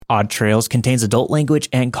Odd Trails contains adult language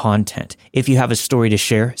and content. If you have a story to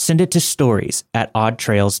share, send it to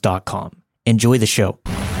stories@oddtrails.com. Enjoy the show.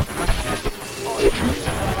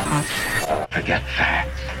 Forget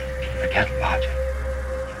facts. Forget logic.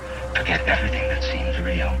 Forget everything that seems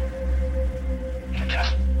real.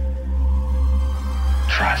 Just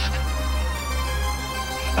trust.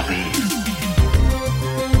 Believe.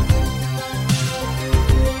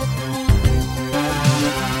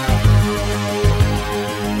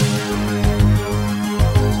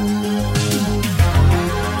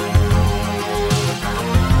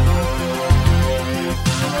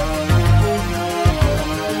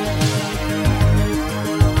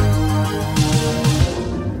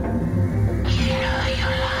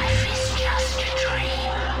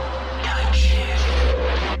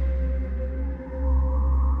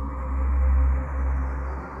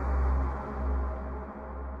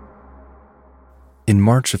 In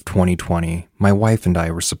March of 2020, my wife and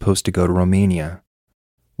I were supposed to go to Romania.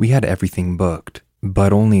 We had everything booked,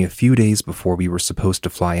 but only a few days before we were supposed to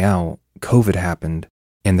fly out, COVID happened,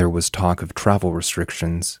 and there was talk of travel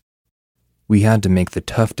restrictions. We had to make the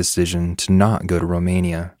tough decision to not go to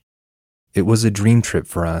Romania. It was a dream trip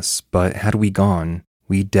for us, but had we gone,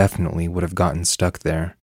 we definitely would have gotten stuck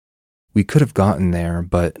there. We could have gotten there,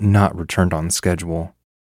 but not returned on schedule.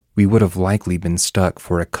 We would have likely been stuck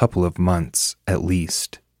for a couple of months, at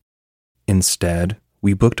least. Instead,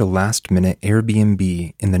 we booked a last-minute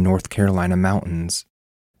Airbnb in the North Carolina mountains.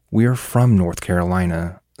 We are from North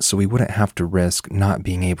Carolina, so we wouldn't have to risk not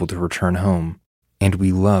being able to return home, and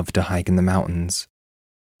we love to hike in the mountains.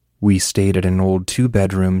 We stayed at an old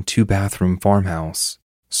 2-bedroom, 2-bathroom farmhouse,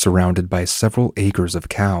 surrounded by several acres of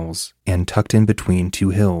cows and tucked in between 2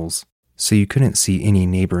 hills, so you couldn't see any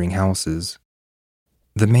neighboring houses.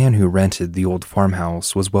 The man who rented the old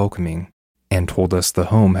farmhouse was welcoming and told us the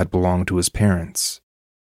home had belonged to his parents.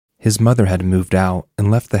 His mother had moved out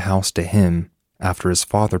and left the house to him after his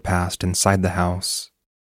father passed inside the house.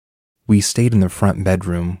 We stayed in the front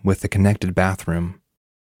bedroom with the connected bathroom.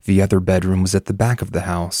 The other bedroom was at the back of the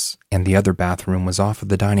house, and the other bathroom was off of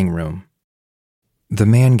the dining room. The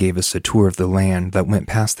man gave us a tour of the land that went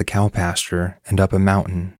past the cow pasture and up a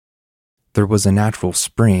mountain. There was a natural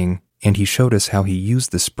spring, and he showed us how he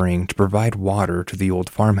used the spring to provide water to the old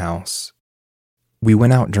farmhouse. We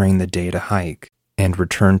went out during the day to hike and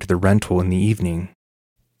returned to the rental in the evening.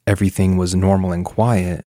 Everything was normal and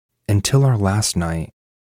quiet until our last night.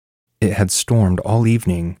 It had stormed all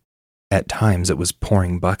evening. At times it was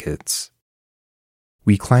pouring buckets.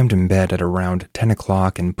 We climbed in bed at around 10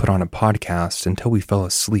 o'clock and put on a podcast until we fell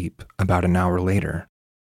asleep about an hour later.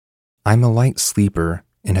 I'm a light sleeper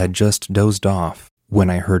and had just dozed off when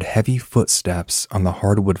I heard heavy footsteps on the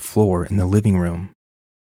hardwood floor in the living room.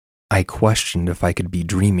 I questioned if I could be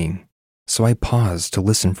dreaming, so I paused to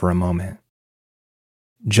listen for a moment.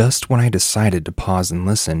 Just when I decided to pause and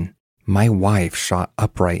listen, my wife shot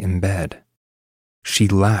upright in bed. She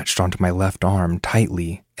latched onto my left arm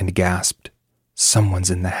tightly and gasped, "Someone's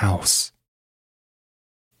in the house."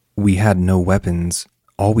 We had no weapons.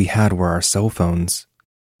 All we had were our cell phones.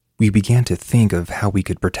 We began to think of how we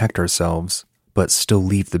could protect ourselves, but still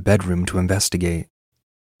leave the bedroom to investigate.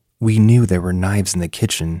 We knew there were knives in the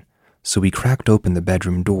kitchen, so we cracked open the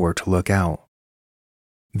bedroom door to look out.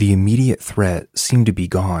 The immediate threat seemed to be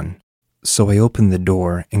gone, so I opened the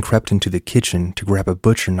door and crept into the kitchen to grab a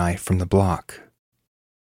butcher knife from the block.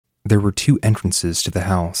 There were 2 entrances to the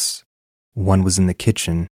house. One was in the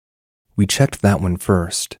kitchen. We checked that one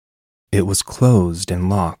first. It was closed and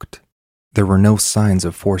locked. There were no signs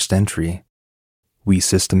of forced entry. We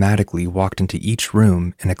systematically walked into each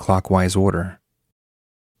room in a clockwise order.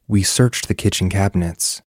 We searched the kitchen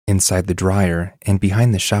cabinets, inside the dryer, and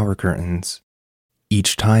behind the shower curtains.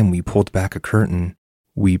 Each time we pulled back a curtain,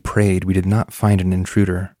 we prayed we did not find an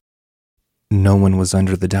intruder. No one was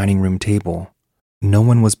under the dining room table. No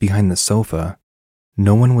one was behind the sofa.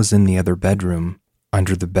 No one was in the other bedroom,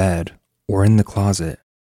 under the bed, or in the closet.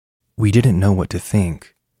 We didn't know what to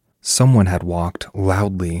think. Someone had walked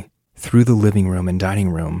loudly through the living room and dining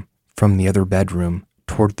room, from the other bedroom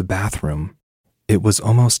toward the bathroom. It was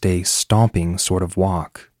almost a stomping sort of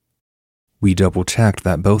walk. We double-checked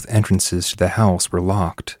that both entrances to the house were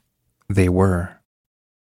locked. They were.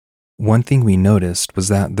 One thing we noticed was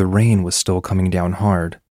that the rain was still coming down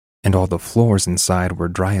hard, and all the floors inside were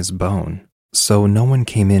dry as bone, so no one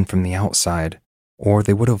came in from the outside, or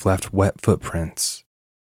they would have left wet footprints.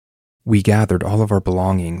 We gathered all of our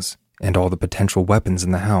belongings and all the potential weapons in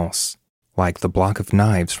the house, like the block of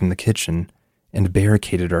knives from the kitchen, and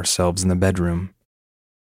barricaded ourselves in the bedroom.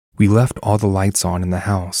 We left all the lights on in the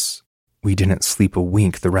house. We didn't sleep a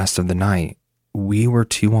wink the rest of the night, We were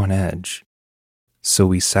too on edge, so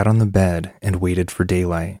we sat on the bed and waited for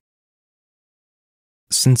daylight.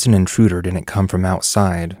 Since an intruder didn't come from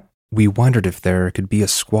outside, we wondered if there could be a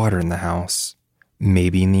squatter in the house,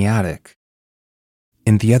 maybe in the attic.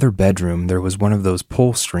 In the other bedroom, there was one of those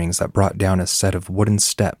pull strings that brought down a set of wooden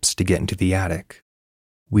steps to get into the attic.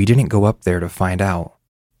 We didn't go up there to find out.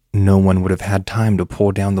 No one would have had time to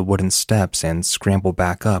pull down the wooden steps and scramble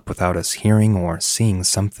back up without us hearing or seeing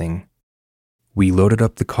something. We loaded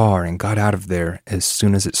up the car and got out of there as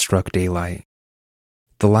soon as it struck daylight.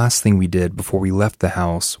 The last thing we did before we left the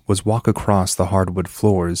house was walk across the hardwood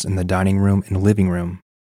floors in the dining room and living room.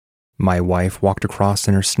 My wife walked across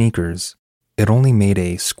in her sneakers. It only made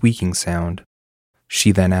a squeaking sound.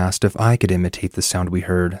 She then asked if I could imitate the sound we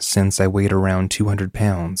heard since I weighed around 200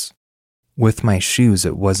 pounds. With my shoes,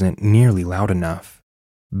 it wasn't nearly loud enough.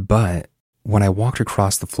 But when I walked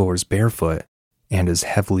across the floors barefoot, and as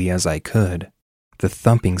heavily as I could, the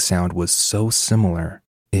thumping sound was so similar,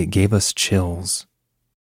 it gave us chills.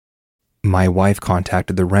 My wife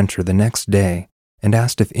contacted the renter the next day and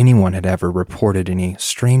asked if anyone had ever reported any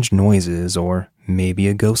strange noises or maybe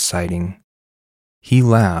a ghost sighting. He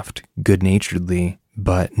laughed good-naturedly,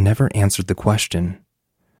 but never answered the question.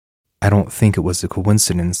 I don't think it was a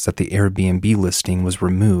coincidence that the Airbnb listing was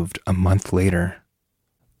removed a month later.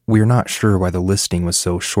 We're not sure why the listing was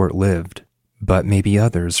so short-lived, but maybe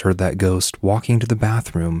others heard that ghost walking to the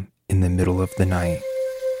bathroom in the middle of the night.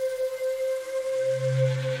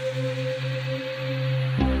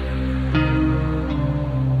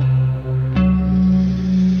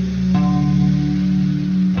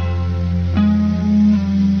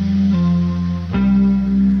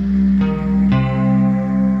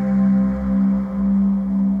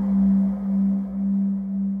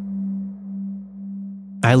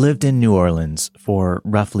 I lived in New Orleans for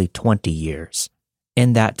roughly 20 years.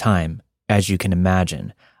 In that time, as you can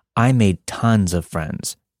imagine, I made tons of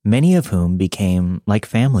friends, many of whom became like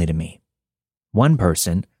family to me. One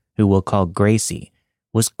person, who we'll call Gracie,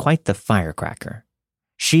 was quite the firecracker.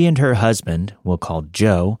 She and her husband, we'll call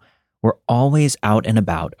Joe, were always out and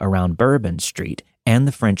about around Bourbon Street and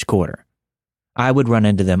the French Quarter. I would run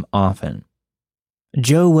into them often.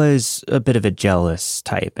 Joe was a bit of a jealous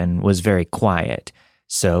type and was very quiet,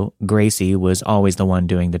 so Gracie was always the one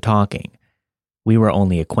doing the talking. We were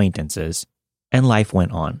only acquaintances, and life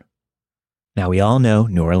went on. Now, we all know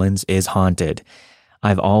New Orleans is haunted.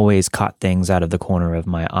 I've always caught things out of the corner of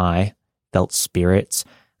my eye, felt spirits,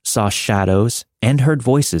 saw shadows, and heard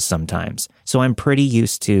voices sometimes, so I'm pretty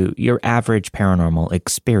used to your average paranormal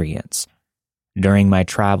experience. During my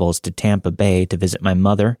travels to Tampa Bay to visit my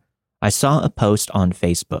mother, I saw a post on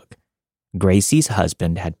Facebook. Gracie's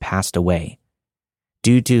husband had passed away.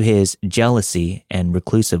 Due to his jealousy and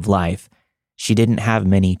reclusive life, she didn't have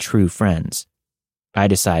many true friends. I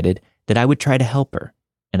decided that I would try to help her,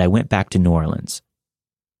 and I went back to New Orleans.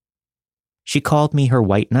 She called me her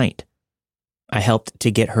white knight. I helped to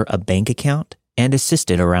get her a bank account and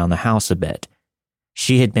assisted around the house a bit.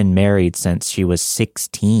 She had been married since she was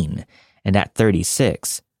 16, and at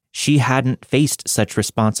 36, she hadn't faced such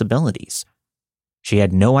responsibilities. She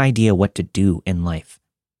had no idea what to do in life.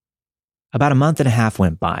 About a month and a half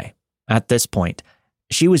went by. At this point,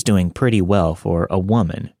 she was doing pretty well for a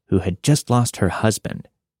woman who had just lost her husband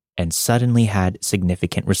and suddenly had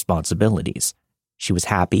significant responsibilities. She was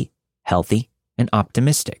happy, healthy, and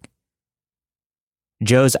optimistic.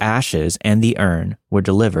 Joe's ashes and the urn were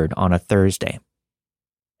delivered on a Thursday.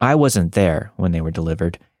 I wasn't there when they were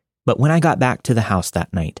delivered, but when I got back to the house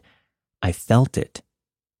that night, I felt it.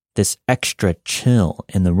 This extra chill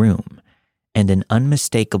in the room, and an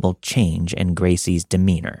unmistakable change in Gracie's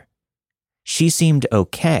demeanor. She seemed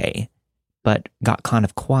okay, but got kind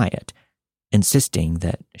of quiet, insisting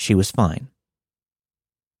that she was fine.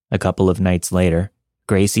 A couple of nights later,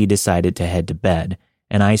 Gracie decided to head to bed,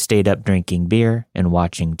 and I stayed up drinking beer and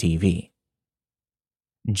watching TV.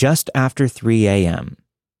 Just after 3 a.m.,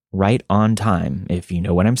 right on time, if you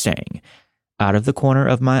know what I'm saying, out of the corner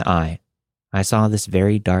of my eye, I saw this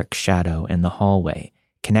very dark shadow in the hallway,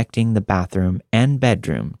 connecting the bathroom and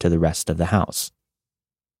bedroom to the rest of the house.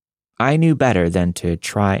 I knew better than to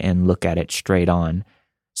try and look at it straight on,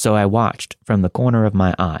 so I watched from the corner of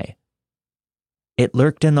my eye. It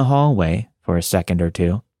lurked in the hallway for a second or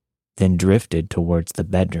two, then drifted towards the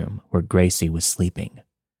bedroom where Gracie was sleeping.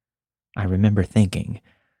 I remember thinking,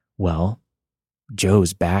 well,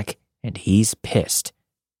 Joe's back and he's pissed.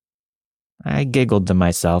 I giggled to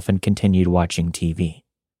myself and continued watching TV.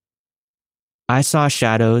 I saw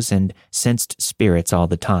shadows and sensed spirits all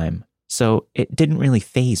the time, so it didn't really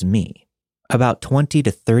faze me. About 20 to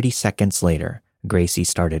 30 seconds later, Gracie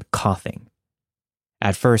started coughing.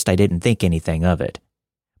 At first, I didn't think anything of it,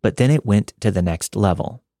 but then it went to the next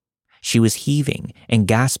level. She was heaving and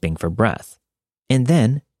gasping for breath, and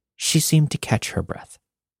then she seemed to catch her breath.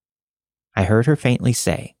 I heard her faintly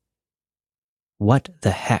say, "What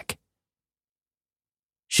the heck?"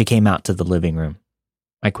 She came out to the living room.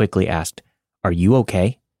 I quickly asked, "Are you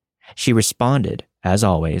okay?" She responded, as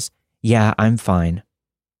always, "Yeah, I'm fine."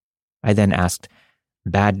 I then asked,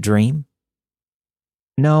 "Bad dream?"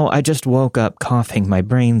 "No, I just woke up coughing my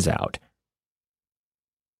brains out."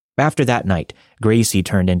 After that night, Gracie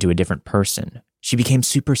turned into a different person. She became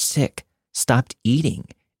super sick, stopped eating,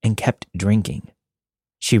 and kept drinking.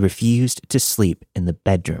 She refused to sleep in the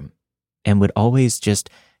bedroom and would always just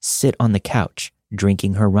sit on the couch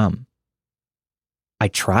drinking her rum. I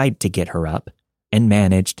tried to get her up and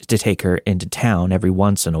managed to take her into town every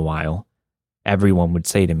once in a while. Everyone would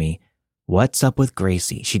say to me, "What's up with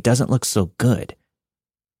Gracie? She doesn't look so good."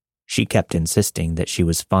 She kept insisting that she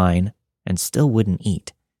was fine and still wouldn't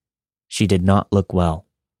eat. She did not look well.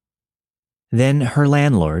 Then her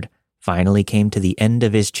landlord finally came to the end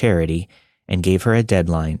of his charity and gave her a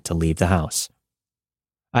deadline to leave the house.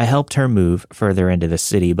 I helped her move further into the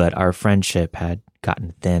city, but our friendship had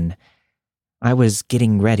gotten thin. I was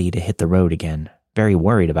getting ready to hit the road again, very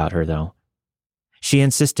worried about her though. She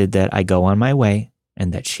insisted that I go on my way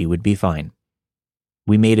and that she would be fine.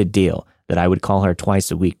 We made a deal that I would call her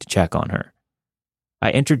twice a week to check on her.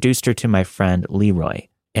 I introduced her to my friend Leroy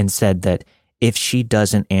and said that if she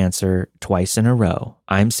doesn't answer twice in a row,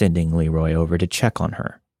 I'm sending Leroy over to check on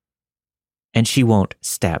her. And she won't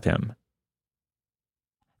stab him.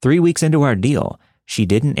 3 weeks into our deal, she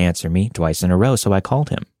didn't answer me twice in a row, so I called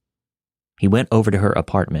him. He went over to her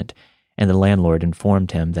apartment, and the landlord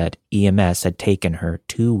informed him that EMS had taken her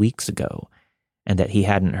 2 weeks ago and that he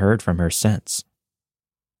hadn't heard from her since.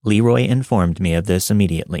 Leroy informed me of this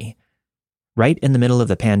immediately. Right in the middle of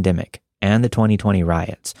the pandemic and the 2020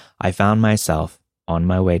 riots, I found myself on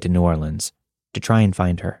my way to New Orleans to try and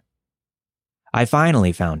find her. I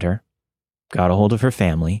finally found her, got a hold of her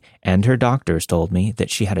family, and her doctors told me that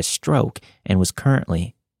she had a stroke and was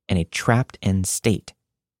currently in a trapped-in state.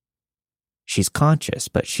 She's conscious,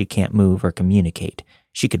 but she can't move or communicate.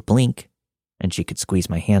 She could blink, and she could squeeze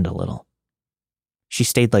my hand a little. She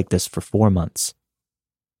stayed like this for 4 months.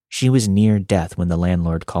 She was near death when the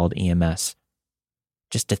landlord called EMS.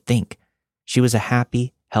 Just to think, she was a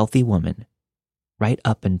happy, healthy woman, right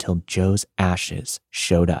up until Joe's ashes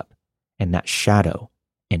showed up and that shadow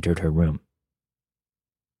entered her room.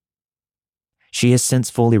 She has since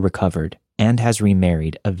fully recovered and has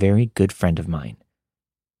remarried a very good friend of mine.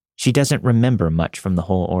 She doesn't remember much from the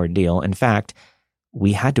whole ordeal. In fact,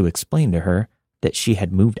 we had to explain to her that she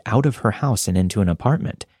had moved out of her house and into an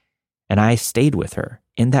apartment, and I stayed with her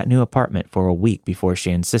in that new apartment for a week before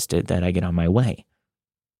she insisted that I get on my way.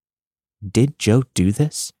 Did Joe do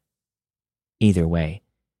this? Either way,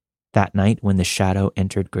 that night when the shadow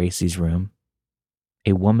entered Gracie's room,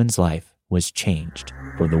 a woman's life was changed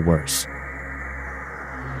for the worse.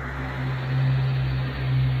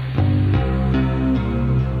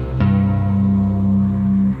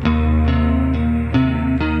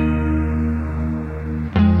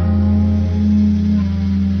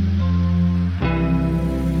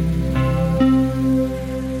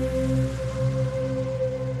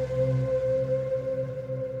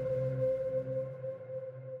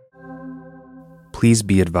 Please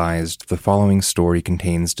be advised, the following story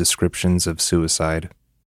contains descriptions of suicide.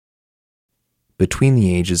 Between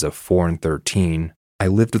the ages of 4 and 13, I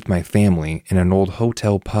lived with my family in an old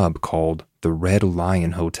hotel pub called the Red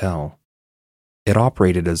Lion Hotel. It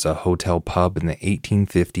operated as a hotel pub in the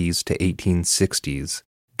 1850s to 1860s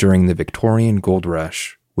during the Victorian Gold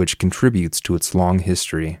Rush, which contributes to its long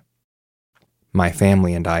history. My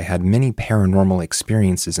family and I had many paranormal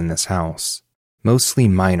experiences in this house, mostly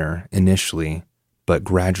minor initially, but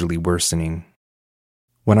gradually worsening.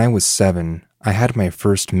 When I was 7, I had my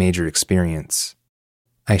first major experience.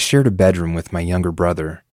 I shared a bedroom with my younger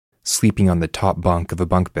brother, sleeping on the top bunk of a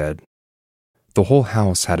bunk bed. The whole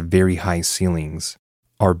house had very high ceilings.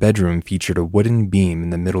 Our bedroom featured a wooden beam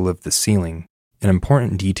in the middle of the ceiling, an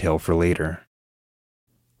important detail for later.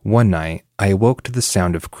 One night, I awoke to the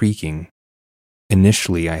sound of creaking.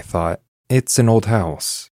 Initially, I thought, it's an old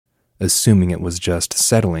house, assuming it was just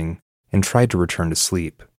settling, and tried to return to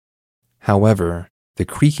sleep. However, the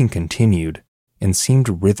creaking continued and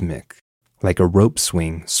seemed rhythmic, like a rope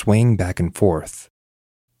swing swaying back and forth.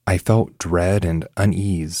 I felt dread and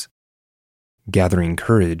unease. Gathering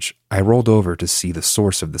courage, I rolled over to see the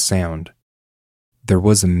source of the sound. There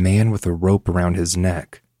was a man with a rope around his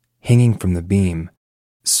neck, hanging from the beam,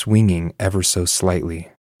 swinging ever so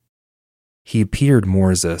slightly. He appeared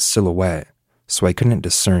more as a silhouette, so I couldn't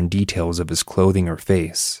discern details of his clothing or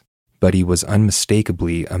face, but he was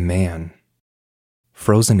unmistakably a man.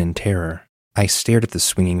 Frozen in terror, I stared at the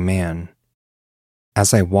swinging man.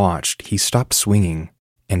 As I watched, he stopped swinging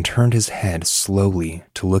and turned his head slowly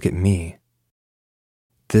to look at me.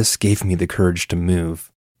 This gave me the courage to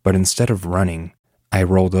move, but instead of running, I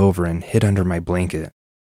rolled over and hid under my blanket.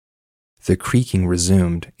 The creaking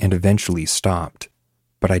resumed and eventually stopped,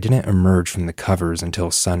 but I didn't emerge from the covers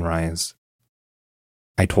until sunrise.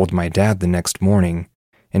 I told my dad the next morning,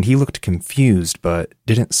 and he looked confused but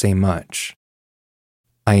didn't say much.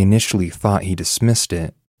 I initially thought he dismissed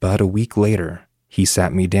it, but a week later, he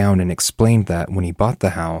sat me down and explained that when he bought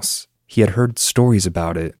the house, he had heard stories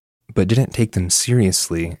about it, but didn't take them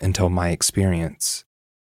seriously until my experience.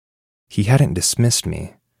 He hadn't dismissed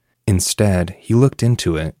me. Instead, he looked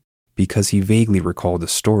into it because he vaguely recalled a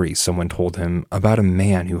story someone told him about a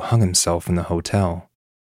man who hung himself in the hotel.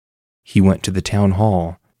 He went to the town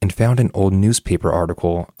hall and found an old newspaper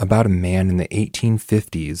article about a man in the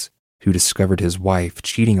 1850s who discovered his wife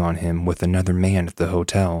cheating on him with another man at the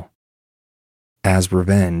hotel. As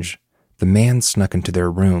revenge, the man snuck into their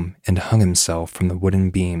room and hung himself from the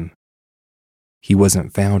wooden beam. He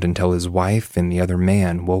wasn't found until his wife and the other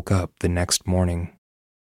man woke up the next morning.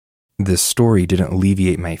 This story didn't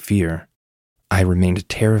alleviate my fear. I remained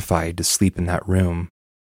terrified to sleep in that room.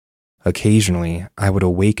 Occasionally, I would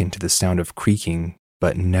awaken to the sound of creaking,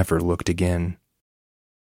 but never looked again.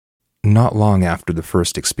 Not long after the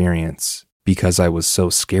first experience, because I was so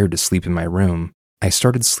scared to sleep in my room, I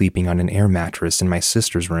started sleeping on an air mattress in my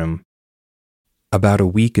sister's room. About a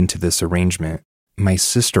week into this arrangement, my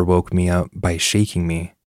sister woke me up by shaking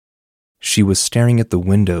me. She was staring at the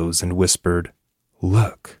windows and whispered,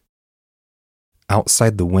 "Look."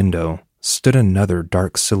 Outside the window stood another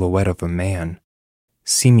dark silhouette of a man,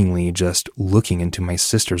 seemingly just looking into my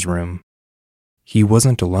sister's room. He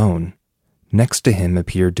wasn't alone. Next to him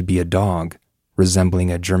appeared to be a dog,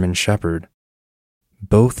 resembling a German Shepherd.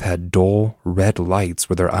 Both had dull, red lights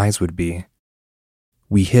where their eyes would be.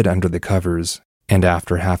 We hid under the covers, and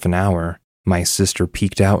after half an hour, my sister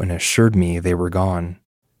peeked out and assured me they were gone.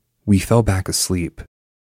 We fell back asleep.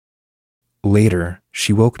 Later,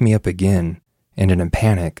 she woke me up again, and in a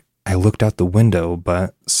panic, I looked out the window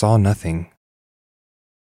but saw nothing.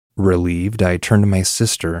 Relieved, I turned to my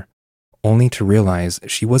sister, only to realize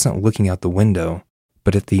she wasn't looking out the window,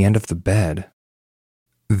 but at the end of the bed.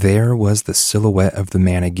 There was the silhouette of the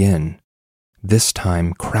man again, this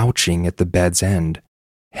time crouching at the bed's end,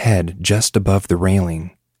 head just above the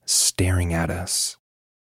railing, staring at us.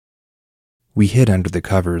 We hid under the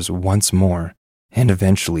covers once more and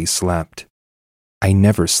eventually slept. I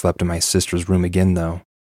never slept in my sister's room again, though.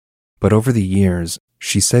 But over the years,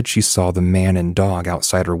 she said she saw the man and dog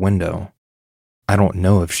outside her window. I don't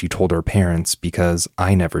know if she told her parents because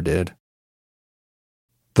I never did.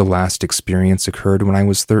 The last experience occurred when I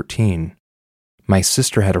was 13. My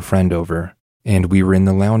sister had a friend over, and we were in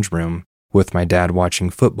the lounge room with my dad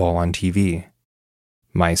watching football on TV.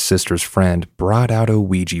 My sister's friend brought out a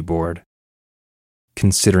Ouija board.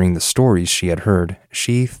 Considering the stories she had heard,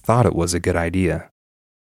 she thought it was a good idea.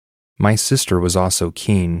 My sister was also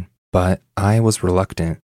keen, but I was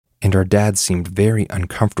reluctant, and our dad seemed very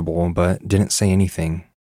uncomfortable but didn't say anything.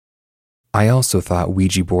 I also thought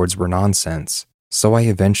Ouija boards were nonsense, so I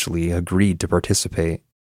eventually agreed to participate.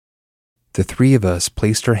 The three of us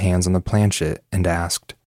placed our hands on the planchette and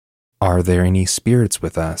asked, "Are there any spirits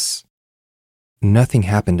with us?" Nothing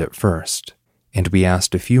happened at first, and we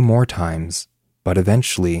asked a few more times, but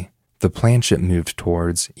eventually the planchette moved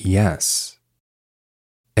towards yes.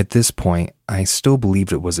 At this point, I still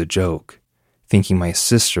believed it was a joke, thinking my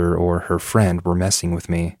sister or her friend were messing with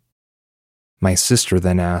me. My sister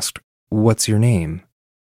then asked, "What's your name?"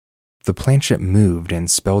 The planchette moved and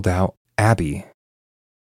spelled out Abby.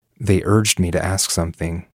 They urged me to ask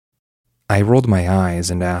something. I rolled my eyes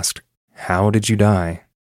and asked, "How did you die?"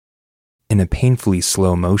 In a painfully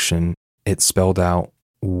slow motion, it spelled out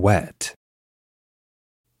wet.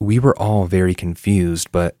 We were all very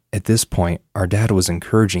confused, but at this point, our dad was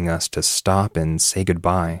encouraging us to stop and say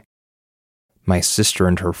goodbye. My sister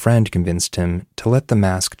and her friend convinced him to let them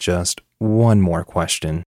ask just one more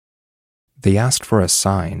question. They asked for a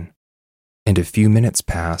sign, and a few minutes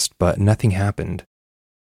passed, but nothing happened.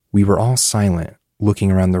 We were all silent,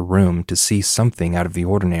 looking around the room to see something out of the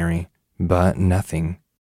ordinary, but nothing.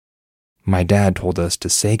 My dad told us to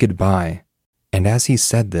say goodbye, and as he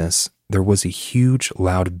said this, there was a huge,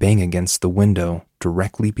 loud bang against the window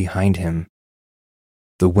directly behind him.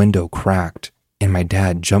 The window cracked, and my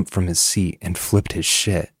dad jumped from his seat and flipped his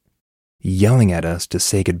shit, yelling at us to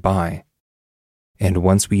say goodbye, and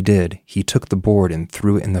once we did, he took the board and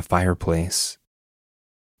threw it in the fireplace.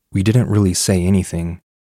 We didn't really say anything,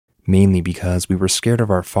 mainly because we were scared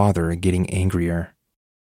of our father getting angrier.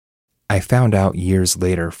 I found out years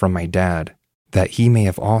later from my dad that he may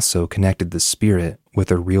have also connected the spirit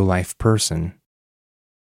with a real-life person.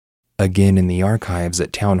 Again, in the archives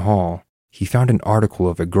at Town Hall, he found an article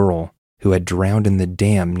of a girl who had drowned in the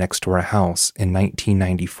dam next to our house in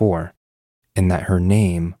 1994, and that her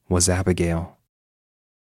name was Abigail.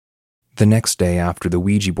 The next day after the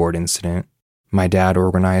Ouija board incident, my dad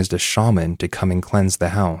organized a shaman to come and cleanse the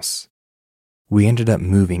house. We ended up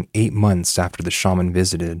moving 8 months after the shaman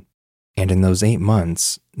visited, and in those 8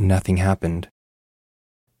 months, nothing happened.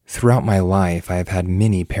 Throughout my life, I have had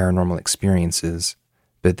many paranormal experiences,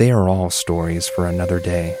 but they are all stories for another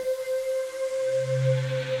day.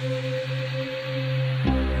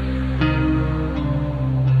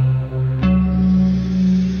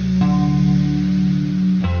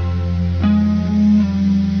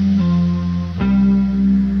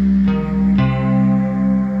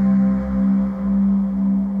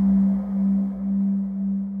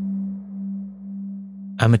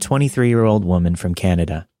 I'm a 23-year-old woman from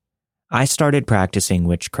Canada. I started practicing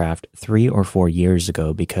witchcraft 3 or 4 years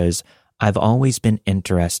ago because I've always been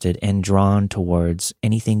interested and drawn towards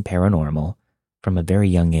anything paranormal from a very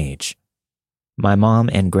young age. My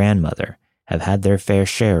mom and grandmother have had their fair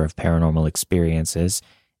share of paranormal experiences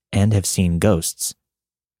and have seen ghosts,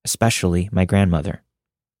 especially my grandmother.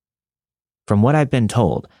 From what I've been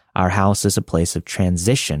told, our house is a place of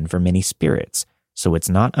transition for many spirits, so it's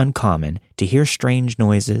not uncommon to hear strange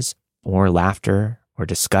noises or laughter or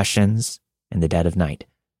discussions in the dead of night.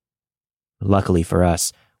 Luckily for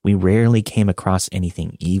us, we rarely came across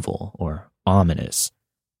anything evil or ominous.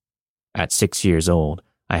 At 6 years old,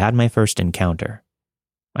 I had my first encounter.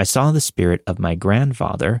 I saw the spirit of my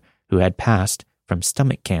grandfather who had passed from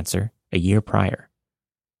stomach cancer a year prior.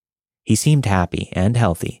 He seemed happy and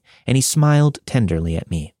healthy, and he smiled tenderly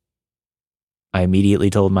at me. I immediately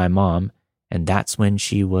told my mom, and that's when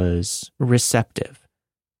she was receptive,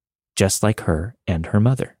 just like her and her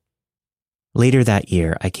mother. Later that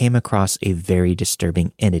year, I came across a very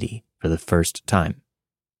disturbing entity for the first time.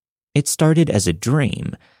 It started as a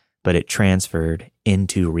dream, but it transferred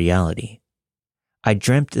into reality. I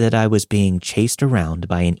dreamt that I was being chased around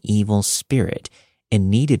by an evil spirit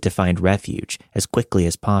and needed to find refuge as quickly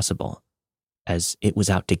as possible, as it was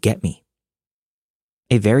out to get me.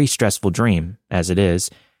 A very stressful dream, as it is,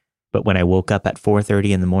 but when I woke up at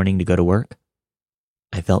 4:30 in the morning to go to work,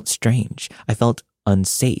 I felt strange. I felt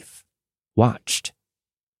unsafe, watched.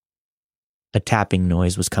 A tapping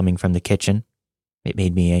noise was coming from the kitchen. It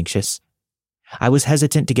made me anxious. I was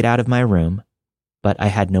hesitant to get out of my room, but I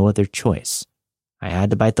had no other choice. I had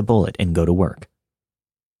to bite the bullet and go to work.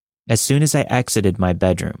 As soon as I exited my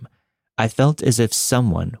bedroom, I felt as if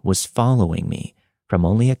someone was following me from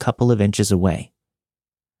only a couple of inches away.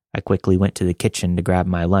 I quickly went to the kitchen to grab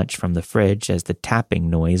my lunch from the fridge as the tapping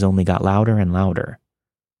noise only got louder and louder.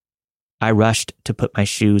 I rushed to put my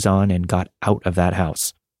shoes on and got out of that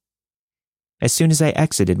house. As soon as I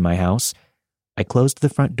exited my house, I closed the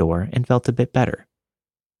front door and felt a bit better.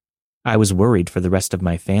 I was worried for the rest of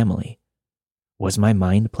my family. Was my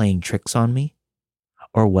mind playing tricks on me?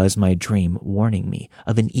 Or was my dream warning me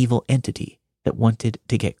of an evil entity that wanted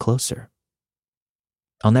to get closer?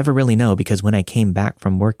 I'll never really know because when I came back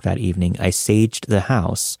from work that evening, I saged the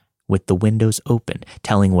house with the windows open,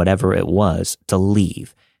 telling whatever it was to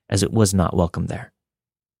leave, as it was not welcome there.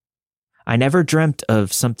 I never dreamt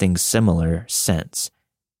of something similar since,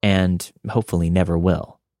 and hopefully never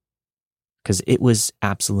will, because it was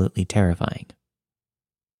absolutely terrifying.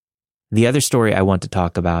 The other story I want to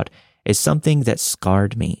talk about is something that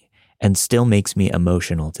scarred me and still makes me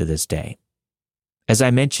emotional to this day. As I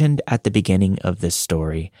mentioned at the beginning of this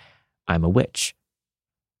story, I'm a witch.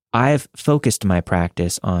 I've focused my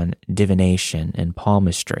practice on divination and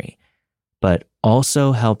palmistry, but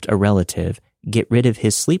also helped a relative get rid of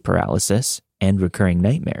his sleep paralysis and recurring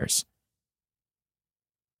nightmares.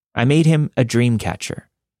 I made him a dream catcher.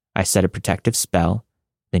 I set a protective spell,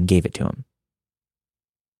 then gave it to him.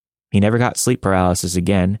 He never got sleep paralysis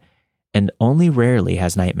again, and only rarely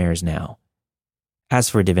has nightmares now. As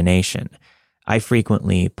for divination, I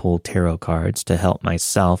frequently pull tarot cards to help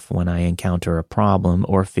myself when I encounter a problem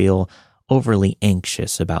or feel overly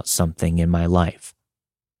anxious about something in my life.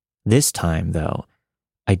 This time, though,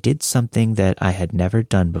 I did something that I had never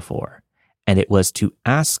done before, and it was to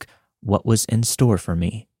ask what was in store for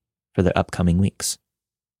me for the upcoming weeks.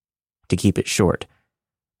 To keep it short,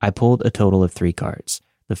 I pulled a total of 3 cards.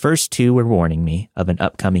 The first 2 were warning me of an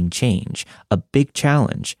upcoming change, a big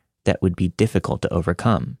challenge that would be difficult to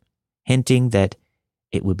overcome, hinting that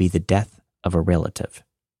it would be the death of a relative.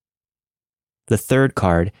 The third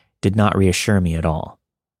card did not reassure me at all.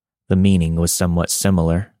 The meaning was somewhat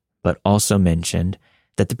similar, but also mentioned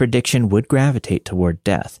that the prediction would gravitate toward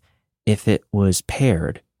death if it was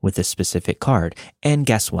paired with a specific card. And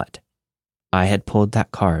guess what? I had pulled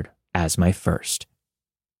that card as my first.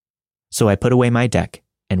 So I put away my deck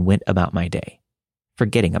and went about my day,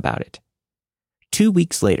 forgetting about it. 2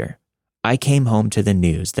 weeks later, I came home to the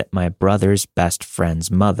news that my brother's best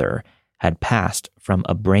friend's mother had passed from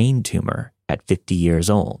a brain tumor at 50 years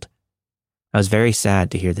old. I was very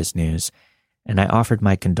sad to hear this news, and I offered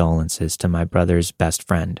my condolences to my brother's best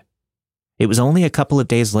friend. It was only a couple of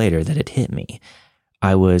days later that it hit me.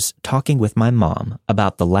 I was talking with my mom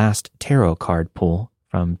about the last tarot card pull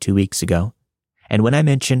from 2 weeks ago, and when I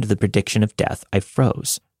mentioned the prediction of death, I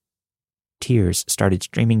froze. Tears started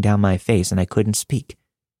streaming down my face and I couldn't speak.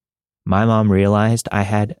 My mom realized I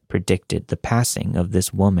had predicted the passing of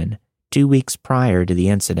this woman 2 weeks prior to the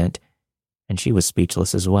incident, and she was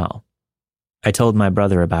speechless as well. I told my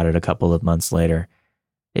brother about it a couple of months later.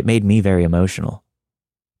 It made me very emotional.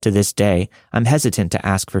 To this day, I'm hesitant to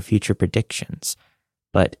ask for future predictions,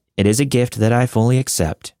 but it is a gift that I fully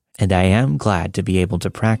accept, and I am glad to be able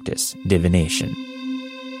to practice divination.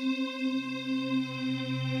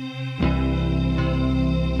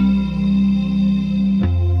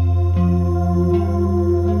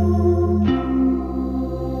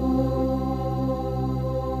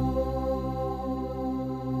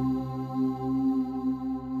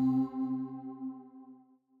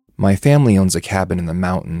 My family owns a cabin in the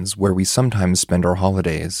mountains where we sometimes spend our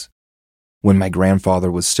holidays. When my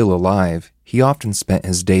grandfather was still alive, he often spent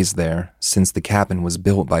his days there since the cabin was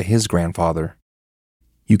built by his grandfather.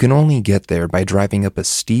 You can only get there by driving up a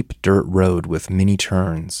steep dirt road with many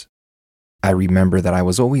turns. I remember that I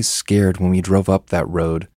was always scared when we drove up that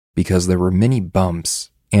road because there were many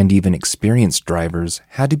bumps, and even experienced drivers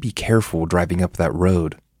had to be careful driving up that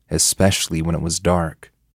road, especially when it was dark.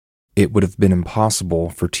 It would have been impossible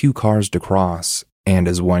for 2 cars to cross, and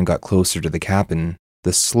as one got closer to the cabin,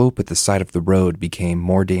 the slope at the side of the road became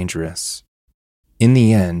more dangerous. In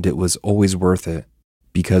the end, it was always worth it,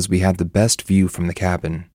 because we had the best view from the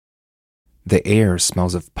cabin. The air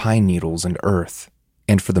smells of pine needles and earth,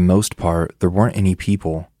 and for the most part, there weren't any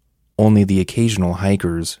people, only the occasional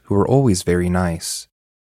hikers who were always very nice.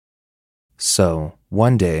 So,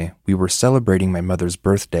 one day, we were celebrating my mother's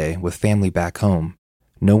birthday with family back home,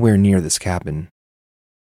 nowhere near this cabin.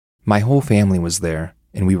 My whole family was there,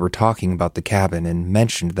 and we were talking about the cabin and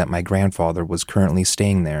mentioned that my grandfather was currently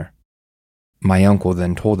staying there. My uncle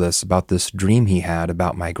then told us about this dream he had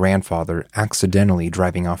about my grandfather accidentally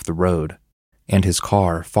driving off the road, and his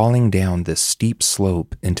car falling down this steep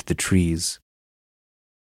slope into the trees.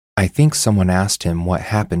 I think someone asked him what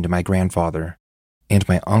happened to my grandfather, and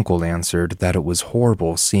my uncle answered that it was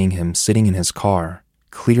horrible seeing him sitting in his car,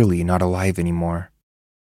 clearly not alive anymore.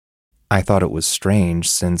 I thought it was strange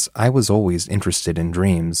since I was always interested in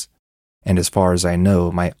dreams, and as far as I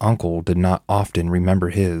know, my uncle did not often remember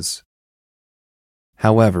his.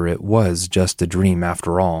 However, it was just a dream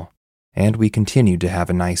after all, and we continued to have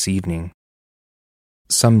a nice evening.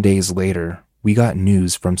 Some days later, we got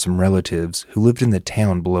news from some relatives who lived in the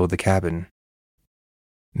town below the cabin.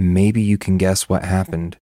 Maybe you can guess what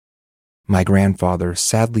happened. My grandfather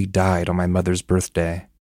sadly died on my mother's birthday.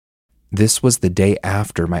 This was the day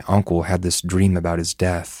after my uncle had this dream about his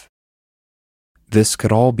death. This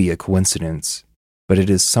could all be a coincidence, but it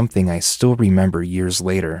is something I still remember years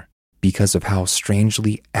later because of how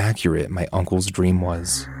strangely accurate my uncle's dream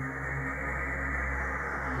was.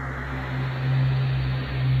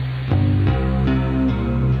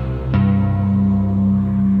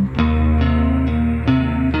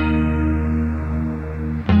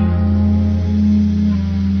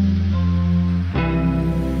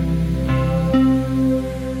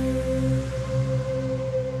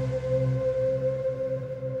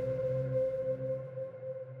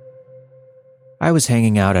 I was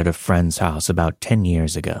hanging out at a friend's house about 10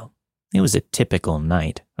 years ago. It was a typical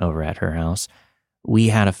night over at her house. We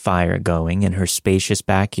had a fire going in her spacious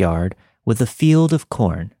backyard with a field of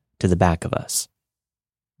corn to the back of us.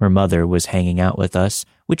 Her mother was hanging out with us,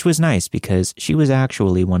 which was nice because she was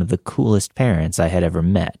actually one of the coolest parents I had ever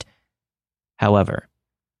met. However,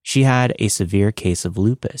 she had a severe case of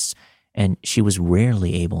lupus, and she was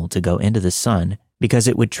rarely able to go into the sun because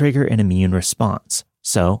it would trigger an immune response.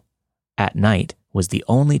 So, at night was the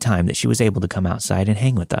only time that she was able to come outside and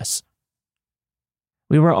hang with us.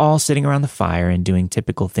 We were all sitting around the fire and doing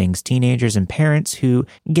typical things teenagers and parents who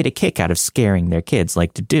get a kick out of scaring their kids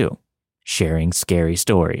like to do. sharing scary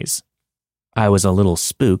stories. I was a little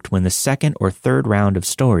spooked when the second or third round of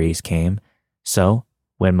stories came, so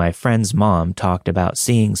when my friend's mom talked about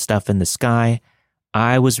seeing stuff in the sky,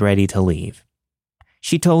 I was ready to leave.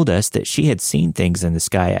 She told us that she had seen things in the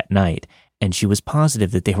sky at night, and she was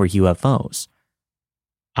positive that they were UFOs.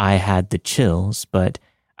 I had the chills, but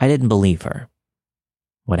I didn't believe her.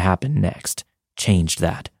 What happened next changed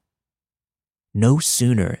that. No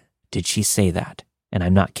sooner did she say that, and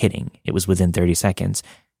I'm not kidding, it was within 30 seconds,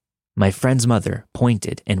 my friend's mother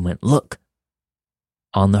pointed and went, "Look."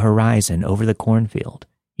 On the horizon over the cornfield,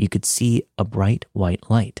 you could see a bright white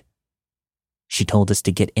light. She told us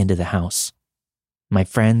to get into the house. My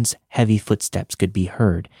friend's heavy footsteps could be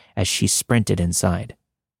heard as she sprinted inside,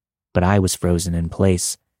 but I was frozen in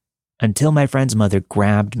place until my friend's mother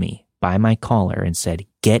grabbed me by my collar and said,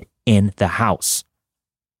 "Get in the house."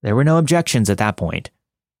 There were no objections at that point.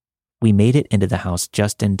 We made it into the house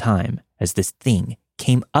just in time as this thing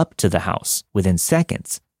came up to the house within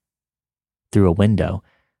seconds. Through a window,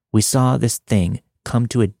 we saw this thing come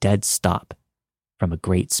to a dead stop from a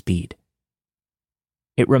great speed.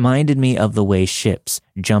 It reminded me of the way ships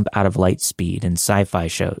jump out of light speed in sci-fi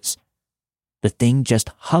shows. The thing just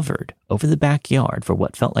hovered over the backyard for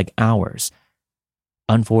what felt like hours.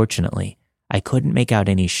 Unfortunately, I couldn't make out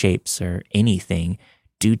any shapes or anything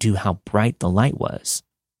due to how bright the light was.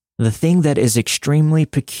 The thing that is extremely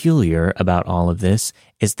peculiar about all of this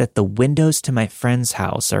is that the windows to my friend's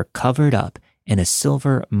house are covered up in a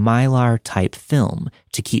silver mylar-type film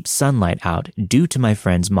to keep sunlight out due to my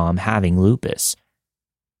friend's mom having lupus.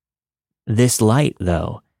 This light,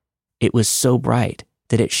 though, it was so bright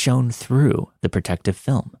that it shone through the protective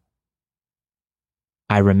film.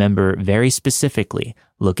 I remember very specifically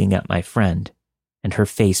looking at my friend and her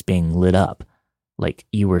face being lit up, like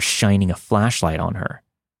you were shining a flashlight on her.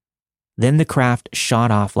 Then the craft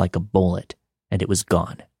shot off like a bullet, and it was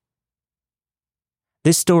gone.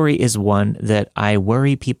 This story is one that I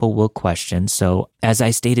worry people will question, so as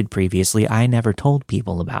I stated previously, I never told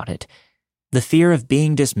people about it. The fear of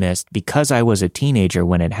being dismissed because I was a teenager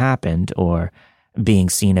when it happened, or being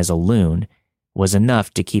seen as a loon, was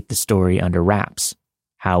enough to keep the story under wraps.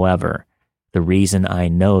 However, the reason I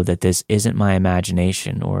know that this isn't my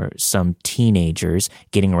imagination or some teenagers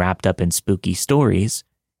getting wrapped up in spooky stories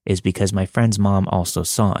is because my friend's mom also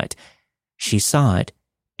saw it. She saw it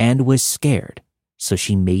and was scared, so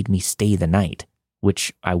she made me stay the night,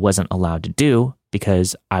 which I wasn't allowed to do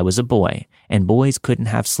because I was a boy and boys couldn't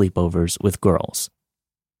have sleepovers with girls.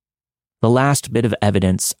 The last bit of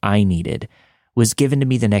evidence I needed was given to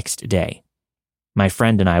me the next day. My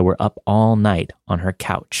friend and I were up all night on her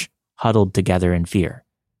couch, huddled together in fear.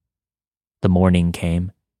 The morning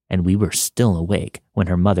came, and we were still awake when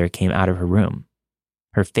her mother came out of her room.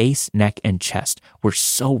 Her face, neck, and chest were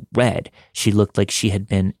so red she looked like she had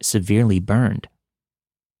been severely burned.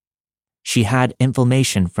 She had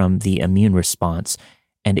inflammation from the immune response,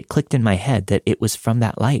 and it clicked in my head that it was from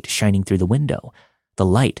that light shining through the window. The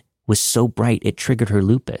light was so bright it triggered her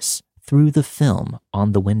lupus through the film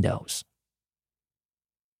on the windows.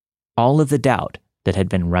 All of the doubt that had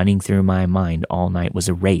been running through my mind all night was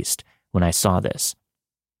erased when I saw this.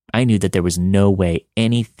 I knew that there was no way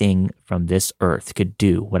anything from this earth could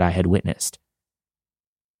do what I had witnessed.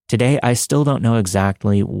 Today, I still don't know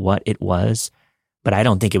exactly what it was, but I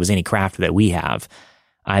don't think it was any craft that we have.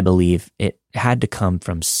 I believe it had to come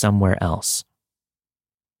from somewhere else.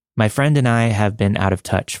 My friend and I have been out of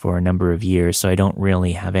touch for a number of years, so I don't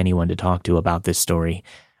really have anyone to talk to about this story.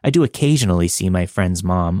 I do occasionally see my friend's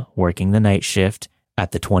mom working the night shift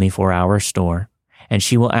at the 24-hour store, and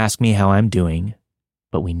she will ask me how I'm doing,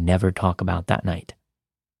 but we never talk about that night.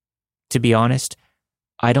 To be honest,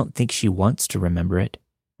 I don't think she wants to remember it,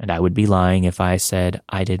 and I would be lying if I said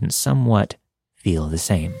I didn't somewhat feel the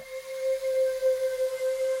same.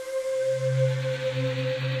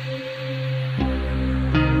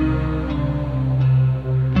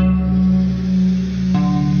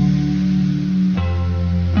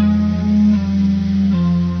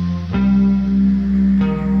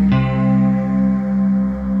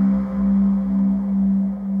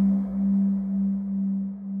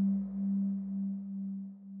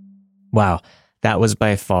 Wow, that was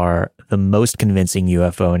by far the most convincing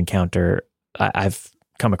UFO encounter I've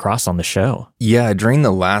come across on the show. Yeah, during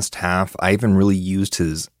the last half, I even really used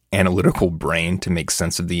his analytical brain to make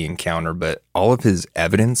sense of the encounter, but all of his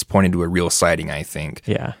evidence pointed to a real sighting, I think.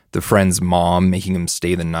 Yeah. The friend's mom making him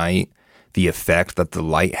stay the night, the effect that the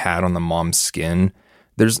light had on the mom's skin.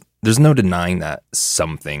 There's no denying that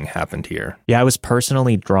something happened here. Yeah, I was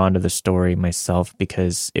personally drawn to the story myself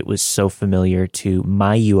because it was so familiar to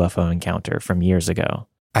my UFO encounter from years ago.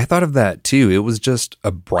 I thought of that too. It was just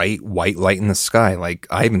a bright white light in the sky, like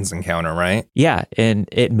Ivan's encounter, right? Yeah, and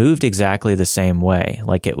it moved exactly the same way,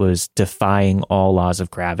 like it was defying all laws of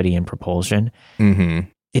gravity and propulsion. Mm-hmm.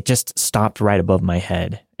 It just stopped right above my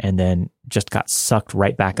head and then just got sucked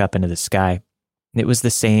right back up into the sky. It was the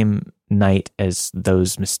same night as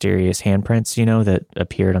those mysterious handprints, that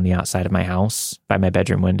appeared on the outside of my house by my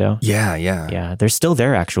bedroom window. Yeah. Yeah, they're still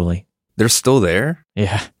there, actually. They're still there?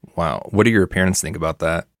 Yeah. Wow. What do your parents think about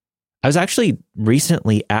that? I was actually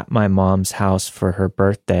recently at my mom's house for her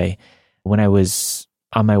birthday. When I was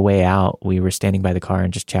on my way out, we were standing by the car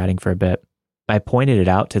and just chatting for a bit. I pointed it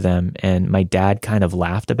out to them, and my dad kind of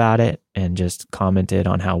laughed about it and just commented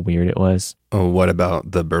on how weird it was. Oh, what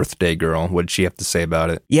about the birthday girl? What did she have to say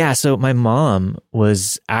about it? Yeah, so my mom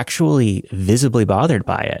was actually visibly bothered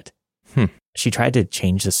by it. She tried to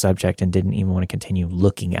change the subject and didn't even want to continue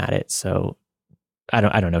looking at it. So I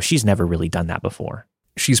don't know. She's never really done that before.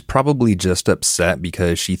 She's probably just upset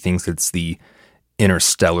because she thinks it's the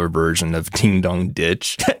interstellar version of Ding Dong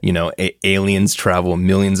Ditch. Aliens travel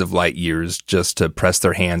millions of light years just to press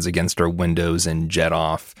their hands against our windows and jet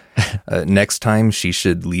off. Next time, she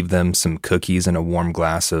should leave them some cookies and a warm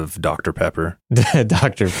glass of Dr. Pepper.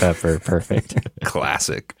 Dr. Pepper, perfect.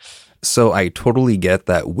 Classic. So I totally get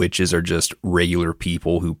that witches are just regular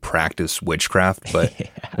people who practice witchcraft, but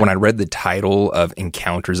when I read the title of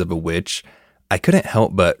Encounters of a Witch, I couldn't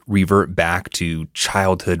help but revert back to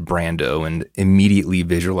childhood Brando and immediately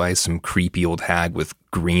visualize some creepy old hag with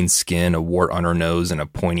green skin, a wart on her nose, and a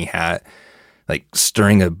pointy hat, like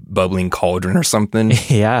stirring a bubbling cauldron or something.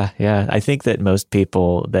 Yeah. I think that most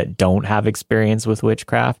people that don't have experience with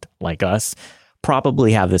witchcraft, like us,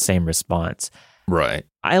 probably have the same response. Right.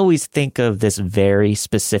 I always think of this very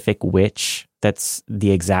specific witch that's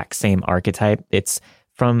the exact same archetype. It's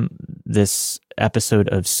from this episode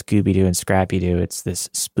of Scooby-Doo and Scrappy-Doo. It's this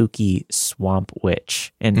spooky swamp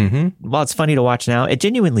witch. And while it's funny to watch now, it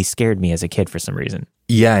genuinely scared me as a kid for some reason.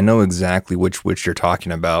 Yeah, I know exactly which witch you're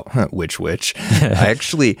talking about. Which witch? I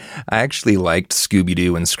actually liked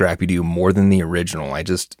Scooby-Doo and Scrappy-Doo more than the original. I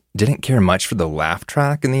just didn't care much for the laugh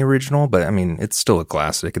track in the original, but I mean, it's still a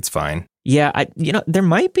classic. It's fine. Yeah, there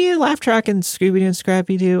might be a laugh track in Scooby-Doo and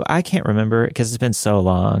Scrappy-Doo. I can't remember because it's been so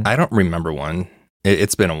long. I don't remember one.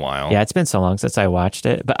 It's been a while. Yeah, it's been so long since I watched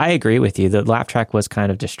it. But I agree with you. The laugh track was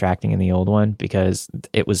kind of distracting in the old one because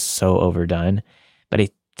it was so overdone. But I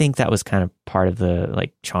think that was kind of part of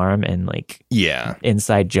the charm and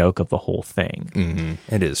inside joke of the whole thing.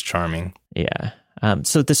 Mm-hmm. It is charming. Yeah.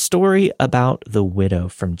 So the story about the widow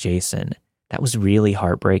from Jason, that was really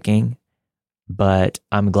heartbreaking. But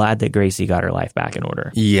I'm glad that Gracie got her life back in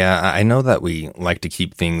order. Yeah, I know that we like to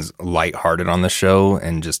keep things lighthearted on the show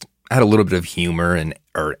and just add a little bit of humor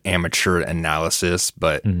or amateur analysis,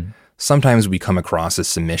 but sometimes we come across a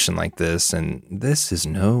submission like this, and this is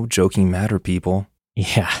no joking matter, people.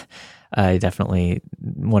 Yeah, I definitely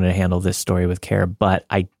wanted to handle this story with care, but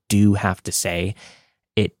I do have to say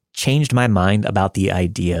it changed my mind about the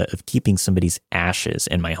idea of keeping somebody's ashes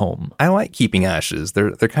in my home. I like keeping ashes.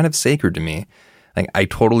 They're kind of sacred to me. I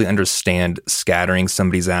totally understand scattering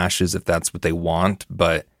somebody's ashes if that's what they want,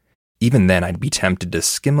 but even then I'd be tempted to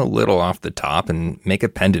skim a little off the top and make a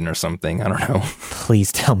pendant or something. I don't know.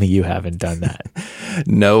 Please tell me you haven't done that.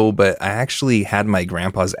 No, but I actually had my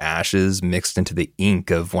grandpa's ashes mixed into the ink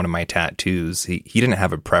of one of my tattoos. He didn't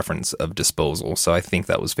have a preference of disposal, so I think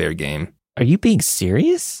that was fair game. Are you being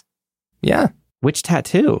serious? Yeah. Which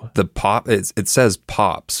tattoo? The pop, it says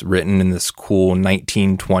Pops written in this cool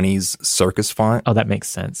 1920s circus font. Oh, that makes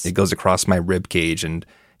sense. It goes across my rib cage, and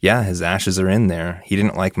yeah, his ashes are in there. He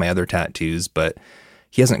didn't like my other tattoos, but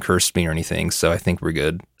he hasn't cursed me or anything, so I think we're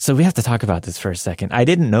good. So we have to talk about this for a second. I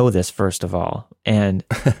didn't know this, first of all. And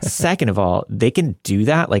second of all, they can do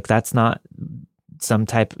that. That's not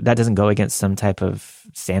that doesn't go against some type of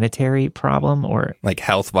sanitary problem or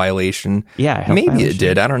health violation. Yeah. Maybe violation. It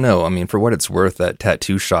did. I don't know. I mean, for what it's worth, that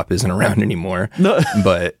tattoo shop isn't around anymore. No.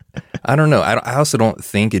 But I don't know. I also don't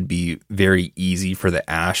think it'd be very easy for the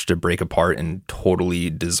ash to break apart and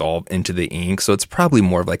totally dissolve into the ink. So it's probably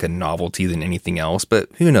more of a novelty than anything else. But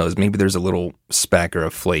who knows? Maybe there's a little speck or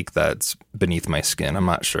a flake that's beneath my skin. I'm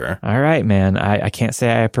not sure. All right, man. I can't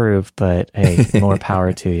say I approve, but hey, more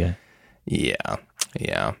power to you.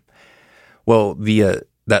 Yeah. Well,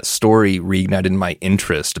 that story reignited my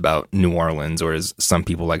interest about New Orleans, or as some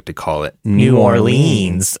people like to call it, New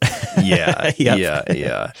Orleans. Yeah.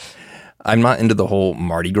 Yeah. I'm not into the whole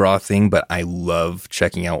Mardi Gras thing, but I love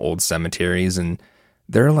checking out old cemeteries, and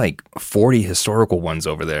There are like 40 historical ones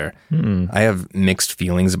over there. I have mixed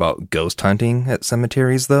feelings about ghost hunting at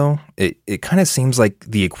cemeteries, though. It kind of seems like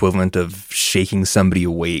the equivalent of shaking somebody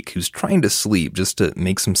awake who's trying to sleep just to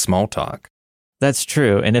make some small talk. That's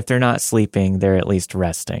true. And if they're not sleeping, they're at least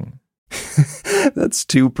resting. That's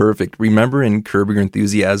too perfect. Remember in Curb Your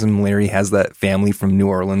Enthusiasm, Larry has that family from New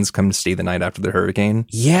Orleans come to stay the night after the hurricane?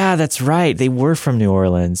 Yeah, that's right. They were from New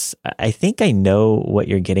Orleans. I think I know what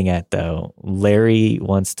you're getting at, though. Larry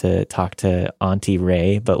wants to talk to Auntie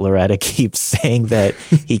Ray, but Loretta keeps saying that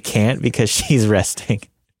he can't because she's resting.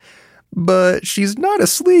 But she's not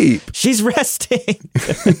asleep. She's resting.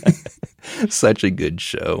 Such a good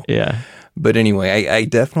show. Yeah. But anyway, I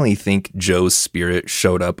definitely think Joe's spirit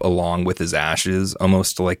showed up along with his ashes,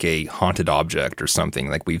 almost like a haunted object or something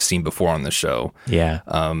like we've seen before on the show. Yeah.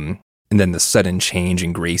 And then the sudden change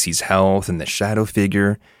in Gracie's health and the shadow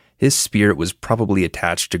figure, his spirit was probably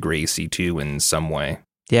attached to Gracie too in some way.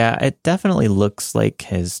 Yeah, it definitely looks like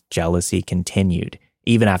his jealousy continued,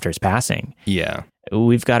 even after his passing. Yeah.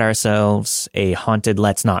 We've got ourselves a haunted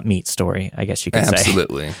let's not meet story, I guess you could say.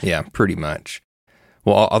 Absolutely. Yeah, pretty much.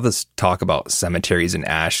 Well, all this talk about cemeteries and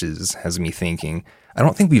ashes has me thinking, I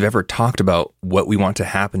don't think we've ever talked about what we want to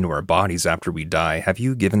happen to our bodies after we die. Have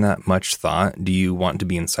you given that much thought? Do you want to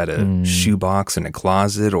be inside a shoebox in a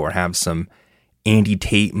closet or have some Andy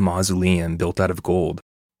Tate mausoleum built out of gold?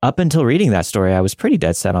 Up until reading that story, I was pretty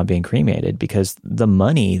dead set on being cremated because the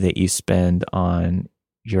money that you spend on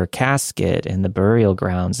your casket and the burial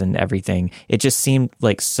grounds and everything, it just seemed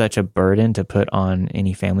like such a burden to put on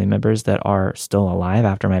any family members that are still alive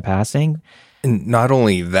after my passing. And not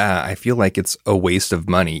only that, I feel like it's a waste of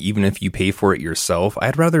money. Even if you pay for it yourself,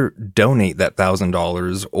 I'd rather donate that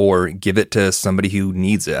 $1,000 or give it to somebody who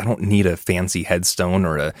needs it. I don't need a fancy headstone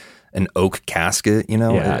or an oak casket, you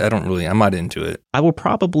know? Yeah. I'm not into it. I will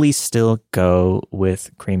probably still go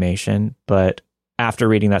with cremation, but after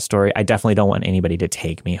reading that story, I definitely don't want anybody to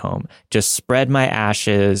take me home. Just spread my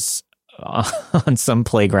ashes on some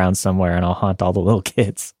playground somewhere and I'll haunt all the little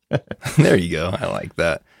kids. There you go. I like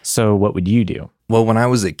that. So what would you do? Well, when I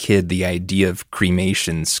was a kid, the idea of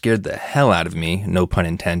cremation scared the hell out of me, no pun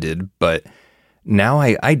intended, but now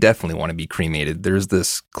I definitely want to be cremated. There's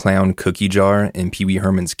this clown cookie jar in Pee Wee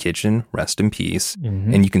Herman's kitchen, rest in peace,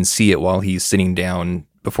 and you can see it while he's sitting down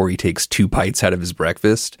before he takes 2 bites out of his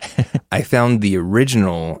breakfast. I found the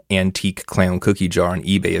original antique clown cookie jar on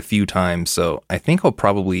eBay a few times, so I think I'll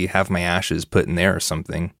probably have my ashes put in there or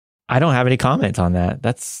something. I don't have any comment on that.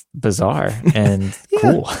 That's bizarre and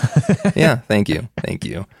cool. Yeah, thank you. Thank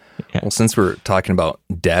you. Yeah. Well, since we're talking about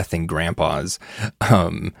death and grandpas,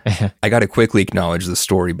 I got to quickly acknowledge the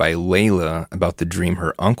story by Layla about the dream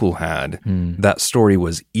her uncle had. That story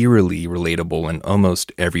was eerily relatable in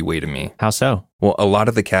almost every way to me. How so? Well, a lot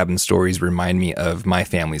of the cabin stories remind me of my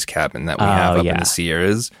family's cabin that we have up in the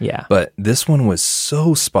Sierras. Yeah. But this one was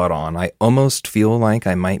so spot on. I almost feel like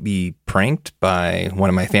I might be pranked by one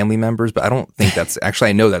of my family members, but I don't think that's actually,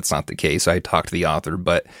 I know that's not the case. I talked to the author,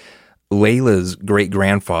 but Layla's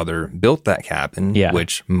great-grandfather built that cabin,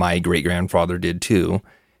 which my great-grandfather did too.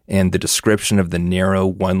 And the description of the narrow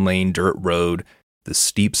one-lane dirt road, the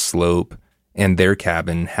steep slope, and their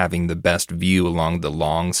cabin having the best view along the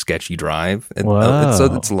long, sketchy drive. It's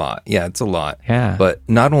a lot. Yeah, it's a lot. Yeah. But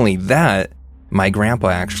not only that, my grandpa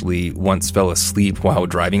actually once fell asleep while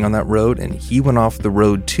driving on that road, and he went off the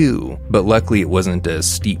road too. But luckily, it wasn't a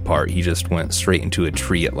steep part. He just went straight into a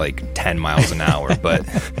tree at like 10 miles an hour. But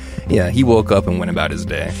yeah, he woke up and went about his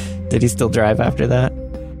day. Did he still drive after that?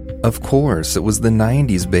 Of course. It was the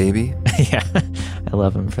 90s, baby. Yeah, I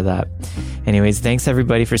love him for that. Anyways, thanks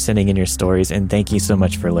everybody for sending in your stories, and thank you so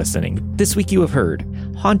much for listening. This week you have heard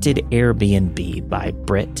Haunted Airbnb by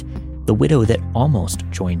Britt, The Widow That Almost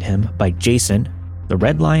Joined Him by Jason, The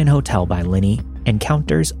Red Lion Hotel by Lenny,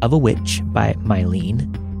 Encounters of a Witch by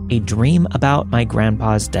Mylene, A Dream About My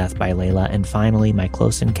Grandpa's Death by Layla, and finally, My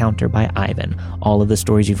Close Encounter by Ivan. All of the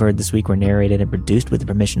stories you've heard this week were narrated and produced with the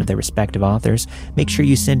permission of their respective authors. Make sure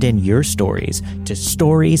you send in your stories to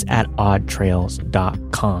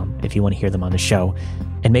stories@oddtrails.com if you want to hear them on the show.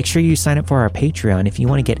 And make sure you sign up for our Patreon if you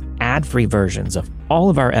want to get ad-free versions of all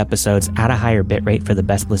of our episodes at a higher bitrate for the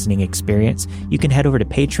best listening experience. You can head over to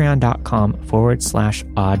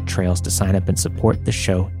patreon.com/oddtrails to sign up and support the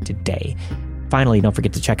show today. Finally, don't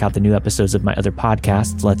forget to check out the new episodes of my other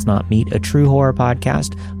podcasts, Let's Not Meet, a true horror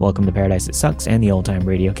podcast, Welcome to Paradise It Sucks, and the Old Time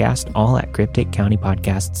Radiocast, all at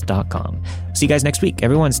crypticcountypodcasts.com. See you guys next week.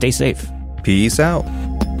 Everyone, stay safe. Peace out.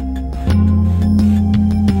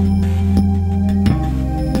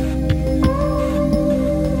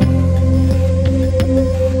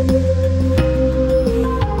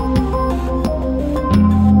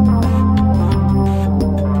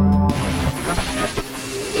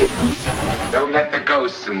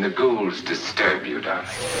 when the ghouls disturb you,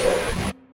 darling.